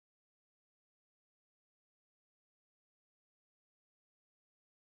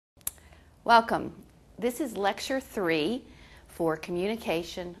Welcome. This is Lecture 3 for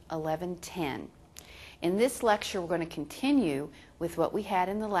Communication 1110. In this lecture, we're going to continue with what we had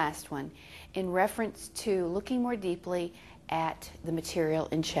in the last one in reference to looking more deeply at the material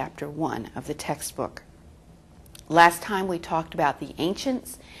in Chapter 1 of the textbook. Last time we talked about the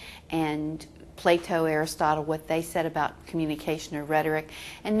ancients and Plato, Aristotle, what they said about communication or rhetoric,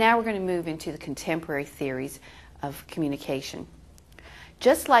 and now we're going to move into the contemporary theories of communication.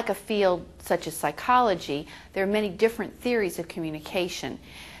 Just like a field such as psychology, there are many different theories of communication.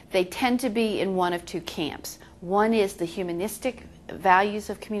 They tend to be in one of two camps. One is the humanistic values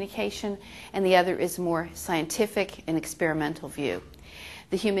of communication, and the other is more scientific and experimental view.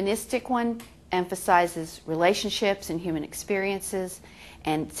 The humanistic one emphasizes relationships and human experiences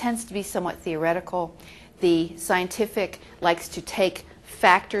and tends to be somewhat theoretical. The scientific likes to take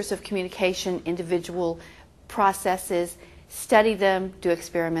factors of communication, individual processes, study them, do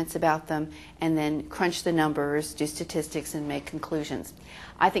experiments about them, and then crunch the numbers, do statistics, and make conclusions.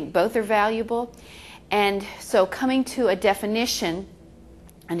 I think both are valuable. And so coming to a definition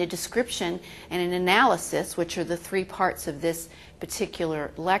and a description and an analysis, which are the three parts of this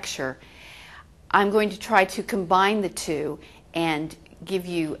particular lecture, I'm going to try to combine the two and give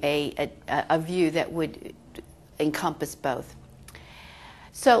you a view that would encompass both.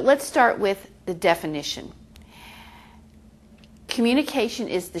 So let's start with the definition. Communication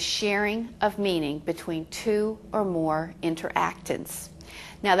is the sharing of meaning between two or more interactants.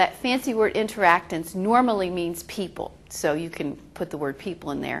 Now that fancy word interactants normally means people, so you can put the word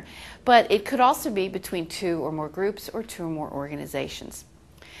people in there, but it could also be between two or more groups or two or more organizations.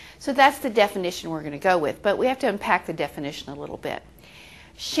 So that's the definition we're going to go with, but we have to unpack the definition a little bit.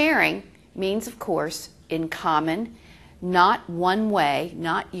 Sharing means, of course, in common, not one way,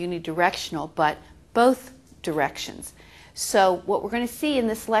 not unidirectional, but both directions. So what we're going to see in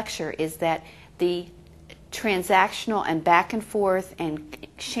this lecture is that the transactional and back and forth and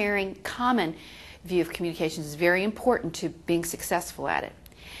sharing common view of communications is very important to being successful at it.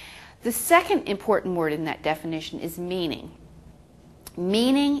 The second important word in that definition is meaning.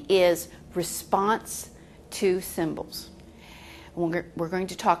 Meaning is response to symbols. We're going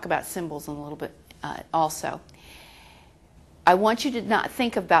to talk about symbols in a little bit also. I want you to not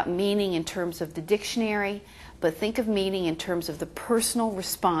think about meaning in terms of the dictionary, but think of meaning in terms of the personal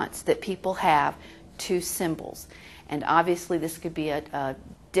response that people have to symbols. And obviously this could be a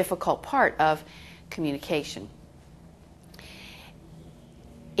difficult part of communication.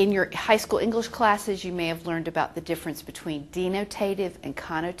 In your high school English classes, you may have learned about the difference between denotative and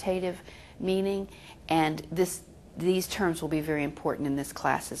connotative meaning, and these terms will be very important in this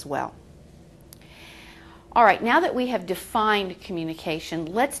class as well. All right, now that we have defined communication,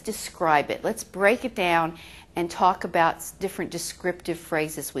 let's describe it. Let's break it down and talk about different descriptive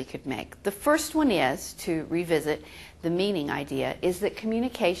phrases we could make. The first one is, to revisit the meaning idea, is that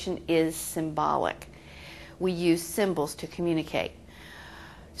communication is symbolic. We use symbols to communicate.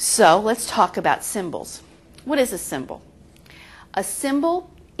 So let's talk about symbols. What is a symbol? A symbol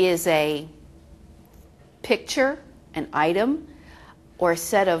is a picture, an item, or a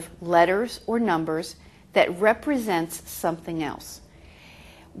set of letters or numbers that represents something else.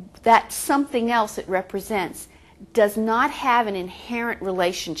 That something else it represents does not have an inherent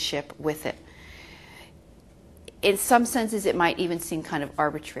relationship with it. In some senses, it might even seem kind of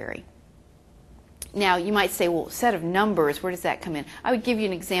arbitrary. Now, you might say, well, set of numbers, where does that come in? I would give you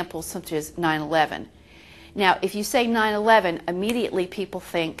an example such as 9/11. Now, if you say 9/11, immediately people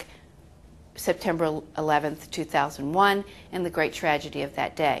think September 11th, 2001, and the great tragedy of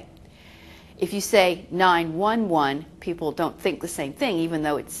that day. If you say 911, people don't think the same thing, even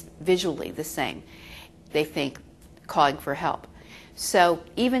though it's visually the same. They think calling for help. So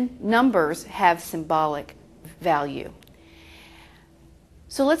even numbers have symbolic value.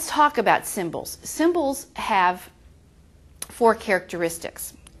 So let's talk about symbols. Symbols have four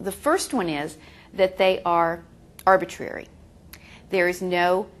characteristics. The first one is that they are arbitrary. There is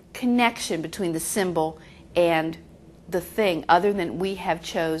no connection between the symbol and the thing other than we have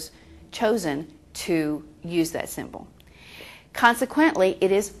chosen to use that symbol. Consequently, it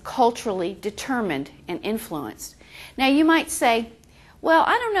is culturally determined and influenced. Now you might say, well,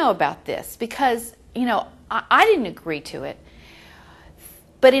 I don't know about this because, I didn't agree to it.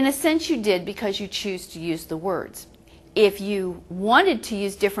 But in a sense you did because you choose to use the words. If you wanted to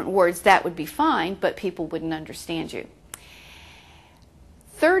use different words, that would be fine, but people wouldn't understand you.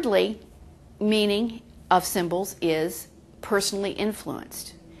 Thirdly, meaning of symbols is personally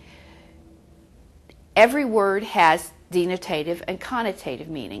influenced. Every word has denotative and connotative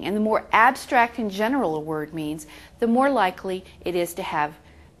meaning, and the more abstract and general a word means, the more likely it is to have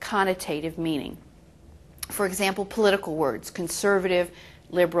connotative meaning. For example, political words, conservative,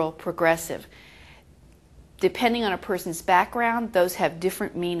 liberal, progressive. Depending on a person's background, those have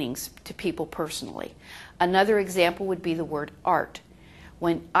different meanings to people personally. Another example would be the word art.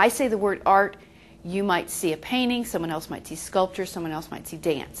 When I say the word art, you might see a painting, someone else might see sculpture, someone else might see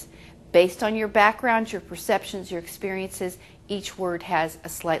dance. Based on your background, your perceptions, your experiences, each word has a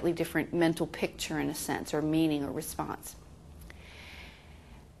slightly different mental picture in a sense, or meaning or response.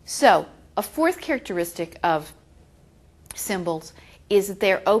 So, a fourth characteristic of symbols is that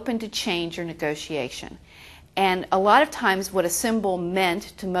they're open to change or negotiation. And a lot of times what a symbol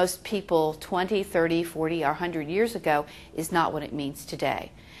meant to most people 20, 30, 40, or 100 years ago is not what it means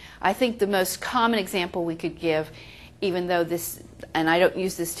today. I think the most common example we could give, even though this, and I don't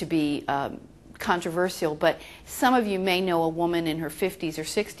use this to be controversial, but some of you may know a woman in her 50s or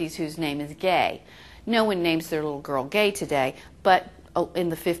 60s whose name is Gay. No one names their little girl Gay today, but in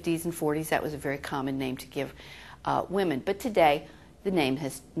the 50s and 40s that was a very common name to give women. But today, the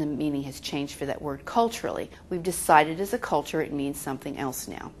meaning has changed for that word culturally. We've decided as a culture it means something else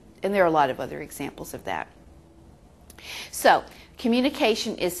now. And there are a lot of other examples of that. So,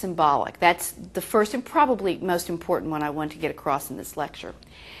 communication is symbolic. That's the first and probably most important one I want to get across in this lecture.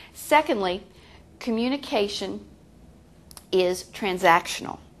 Secondly, communication is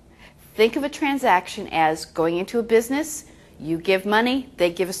transactional. Think of a transaction as going into a business, you give money,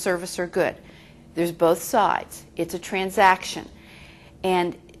 they give a service or good. There's both sides. It's a transaction.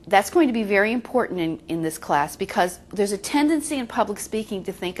 And that's going to be very important in this class because there's a tendency in public speaking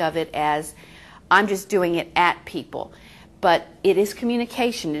to think of it as I'm just doing it at people. But it is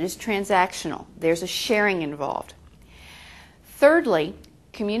communication. It is transactional. There's a sharing involved. Thirdly,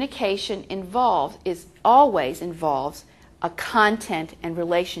 communication always involves a content and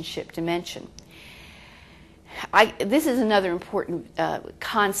relationship dimension. This is another important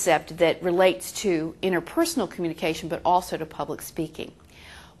concept that relates to interpersonal communication, but also to public speaking.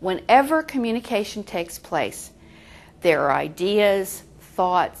 Whenever communication takes place, there are ideas,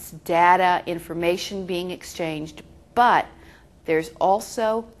 thoughts, data, information being exchanged, but there's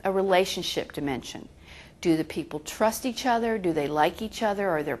also a relationship dimension. Do the people trust each other? Do they like each other?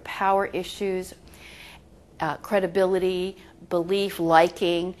 Are there power issues, credibility, belief,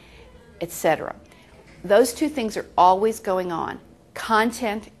 liking, etc.? Those two things are always going on,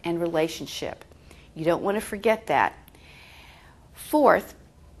 content and relationship. You don't want to forget that. Fourth,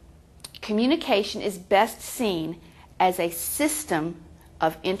 communication is best seen as a system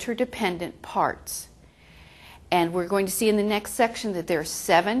of interdependent parts. And we're going to see in the next section that there are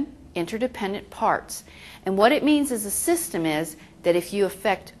 7 interdependent parts. And what it means as a system is that if you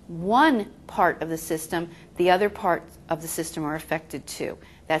affect one part of the system, the other parts of the system are affected too.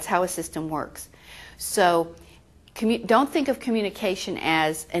 That's how a system works. So don't think of communication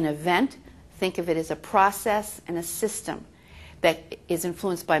as an event. Think of it as a process and a system that is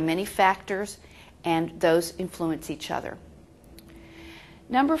influenced by many factors, and those influence each other.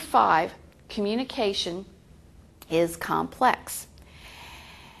 Number 5, communication is complex.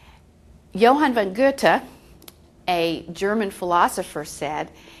 Johann von Goethe, a German philosopher,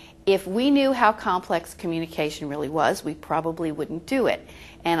 said, if we knew how complex communication really was, we probably wouldn't do it.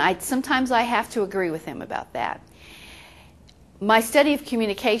 And sometimes I have to agree with him about that. My study of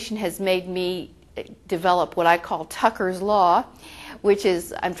communication has made me develop what I call Tucker's Law, which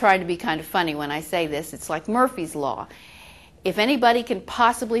is, I'm trying to be kind of funny when I say this, it's like Murphy's Law. If anybody can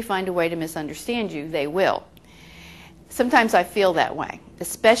possibly find a way to misunderstand you, they will. Sometimes I feel that way,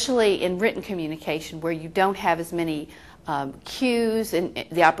 especially in written communication where you don't have as many cues and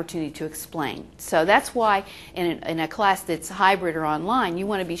the opportunity to explain. So that's why in a class that's hybrid or online, you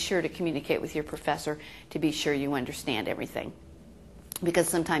want to be sure to communicate with your professor to be sure you understand everything, because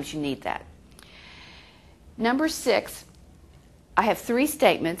sometimes you need that. Number 6, I have 3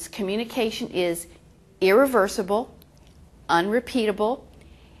 statements. Communication is irreversible, unrepeatable,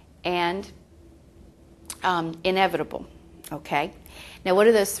 and inevitable. Okay? Now, what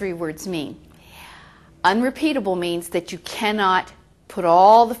do those 3 words mean? Unrepeatable means that you cannot put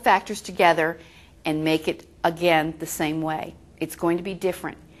all the factors together and make it again the same way. It's going to be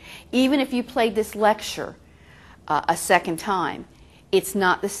different. Even if you played this lecture a second time, it's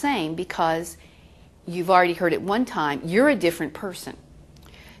not the same because you've already heard it one time. You're a different person.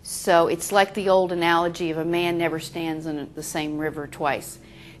 So it's like the old analogy of a man never stands in the same river twice.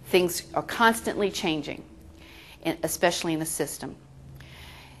 Things are constantly changing, especially in a system.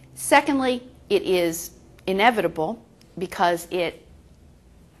 Secondly, it is inevitable because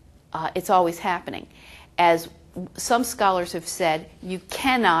it's always happening. As some scholars have said, you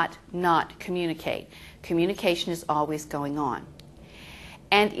cannot not communicate. Communication is always going on.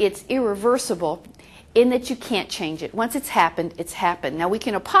 and it's irreversible in that you can't change it. Once it's happened, it's happened. Now we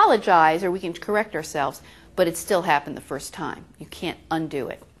can apologize or we can correct ourselves, but it still happened the first time. You can't undo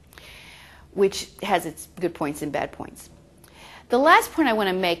it, which has its good points and bad points. The last point I want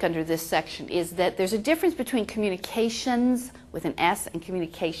to make under this section is that there's a difference between communications with an S and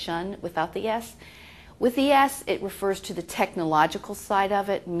communication without the S. With the S, it refers to the technological side of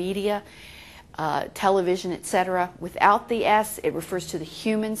it, media, television, etc. Without the S, it refers to the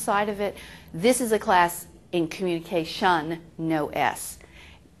human side of it. This is a class in communication, no S.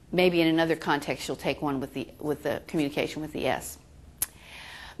 Maybe in another context you'll take one with the communication with the S.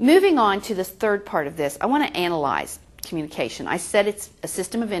 Moving on to this third part of this, I want to analyze communication. I said it's a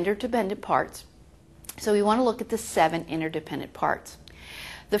system of interdependent parts, so we want to look at the 7 interdependent parts.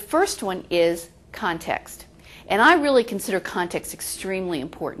 The first one is context. And I really consider context extremely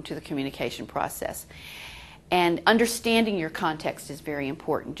important to the communication process. And understanding your context is very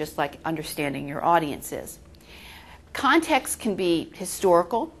important, just like understanding your audience is. Context can be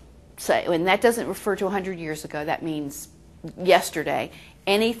historical, and that doesn't refer to 100 years ago. That means yesterday.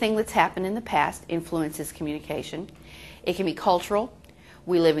 Anything that's happened in the past influences communication. It can be cultural.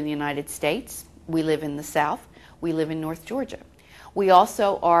 We live in the United States. We live in the South. We live in North Georgia. We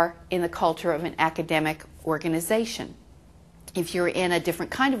also are in the culture of an academic organization. If you're in a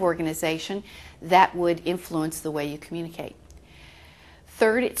different kind of organization, that would influence the way you communicate.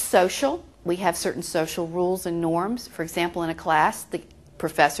 Third, it's social. We have certain social rules and norms. For example, in a class, the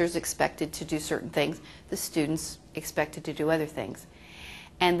professor's expected to do certain things. The students expected to do other things.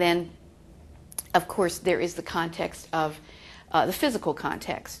 And then, of course, there is the context of the physical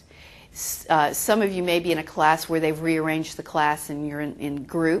context. Some of you may be in a class where they've rearranged the class and you're in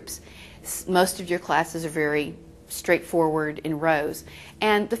groups. Most of your classes are very straightforward in rows.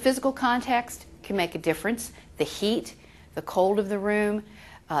 And the physical context can make a difference. The heat, the cold of the room,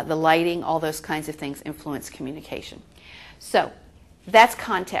 the lighting, all those kinds of things influence communication. So that's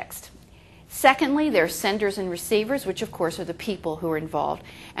context. Secondly, there are senders and receivers, which of course are the people who are involved.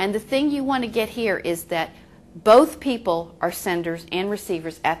 And the thing you want to get here is that both people are senders and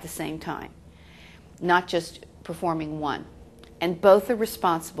receivers at the same time, not just performing one. And both are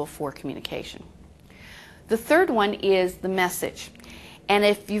responsible for communication. The third one is the message. And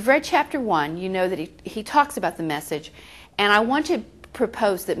if you've read chapter 1, you know that he talks about the message. And I want to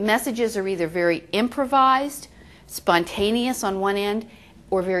propose that messages are either very improvised, spontaneous on one end,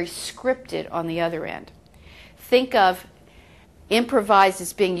 or very scripted on the other end. Think of improvised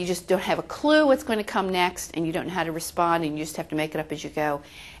as being you just don't have a clue what's going to come next and you don't know how to respond and you just have to make it up as you go.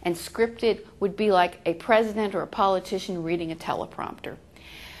 And scripted would be like a president or a politician reading a teleprompter.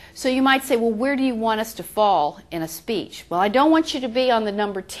 So you might say, well, where do you want us to fall in a speech? Well, I don't want you to be on the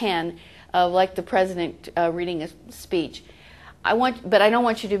number 10 like the president reading a speech. But I don't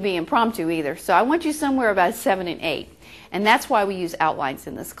want you to be impromptu either. So I want you somewhere about 7 and 8. And that's why we use outlines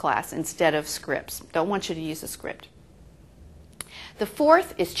in this class instead of scripts. Don't want you to use a script. The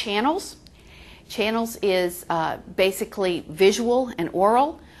fourth is channels. Channels is basically visual and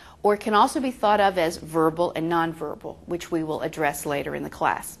oral, or it can also be thought of as verbal and nonverbal, which we will address later in the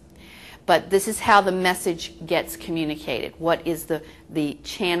class. But this is how the message gets communicated. What is the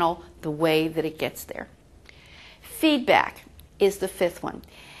channel, the way that it gets there. Feedback is the fifth one.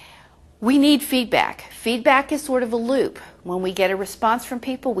 We need feedback. Feedback is sort of a loop. When we get a response from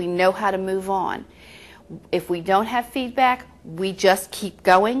people, we know how to move on. If we don't have feedback, we just keep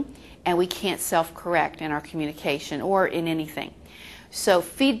going and we can't self-correct in our communication or in anything. So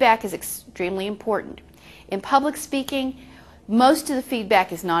feedback is extremely important. In public speaking, most of the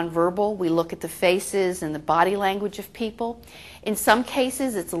feedback is nonverbal. We look at the faces and the body language of people. In some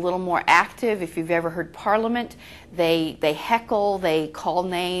cases, it's a little more active. If you've ever heard Parliament, they heckle, they call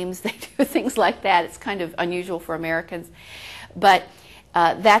names, they do things like that. It's kind of unusual for Americans. But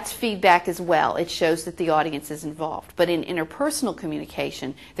that's feedback as well. It shows that the audience is involved. But in interpersonal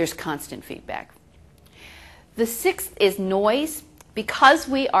communication, there's constant feedback. The sixth is noise. Because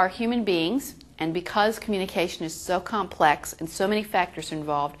we are human beings and because communication is so complex and so many factors are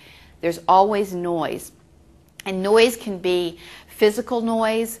involved, there's always noise. And noise can be physical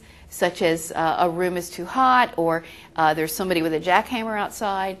noise, such as a room is too hot or there's somebody with a jackhammer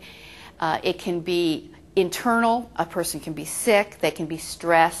outside. It can be internal. A person can be sick, they can be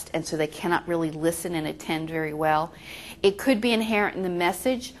stressed, and so they cannot really listen and attend very well. It could be inherent in the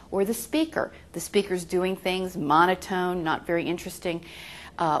message or the speaker. The speaker's doing things monotone, not very interesting,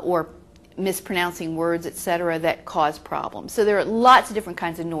 or mispronouncing words, etc., that cause problems. So there are lots of different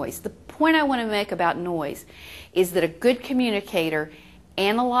kinds of noise. The point I want to make about noise is that a good communicator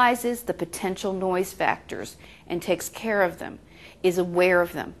analyzes the potential noise factors and takes care of them, is aware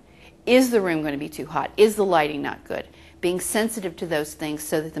of them. Is the room going to be too hot? Is the lighting not good? Being sensitive to those things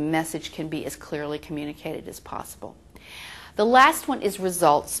so that the message can be as clearly communicated as possible. The last one is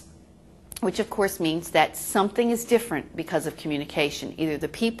results, which of course means that something is different because of communication, either the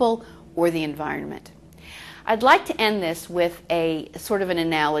people or the environment. I'd like to end this with a sort of an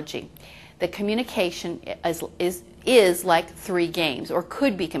analogy. The communication is like 3 games, or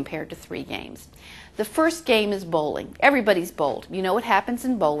could be compared to 3 games. The first game is bowling. Everybody's bowled. You know what happens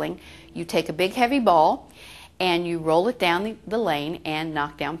in bowling. You take a big heavy ball and you roll it down the lane and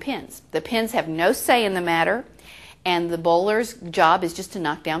knock down pins. The pins have no say in the matter, and the bowler's job is just to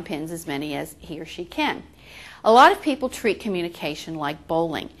knock down pins, as many as he or she can. A lot of people treat communication like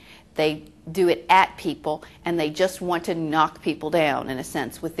bowling. They do it at people, and they just want to knock people down, in a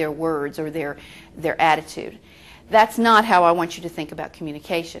sense, with their words or their attitude. That's not how I want you to think about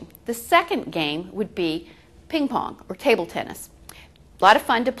communication. The second game would be ping pong or table tennis. A lot of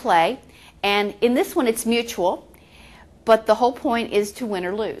fun to play, and in this one it's mutual, but the whole point is to win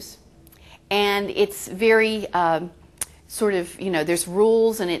or lose. And it's very there's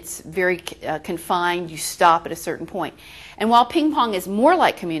rules, and it's very confined. You stop at a certain point. And while ping pong is more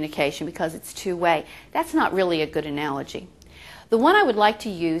like communication because it's two-way, that's not really a good analogy. The one I would like to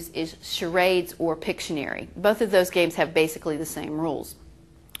use is charades or Pictionary. Both of those games have basically the same rules,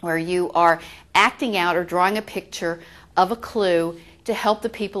 where you are acting out or drawing a picture of a clue to help the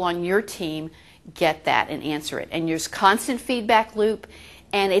people on your team get that and answer it. And there's constant feedback loop,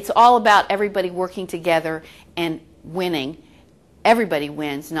 and it's all about everybody working together and winning. Everybody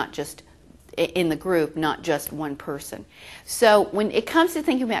wins, not just in the group, not just one person. So when it comes to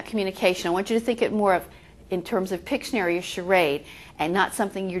thinking about communication, I want you to think it more of in terms of Pictionary or charade, and not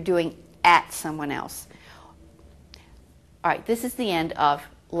something you're doing at someone else. All right, this is the end of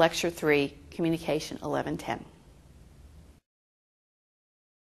Lecture 3, Communication 1110.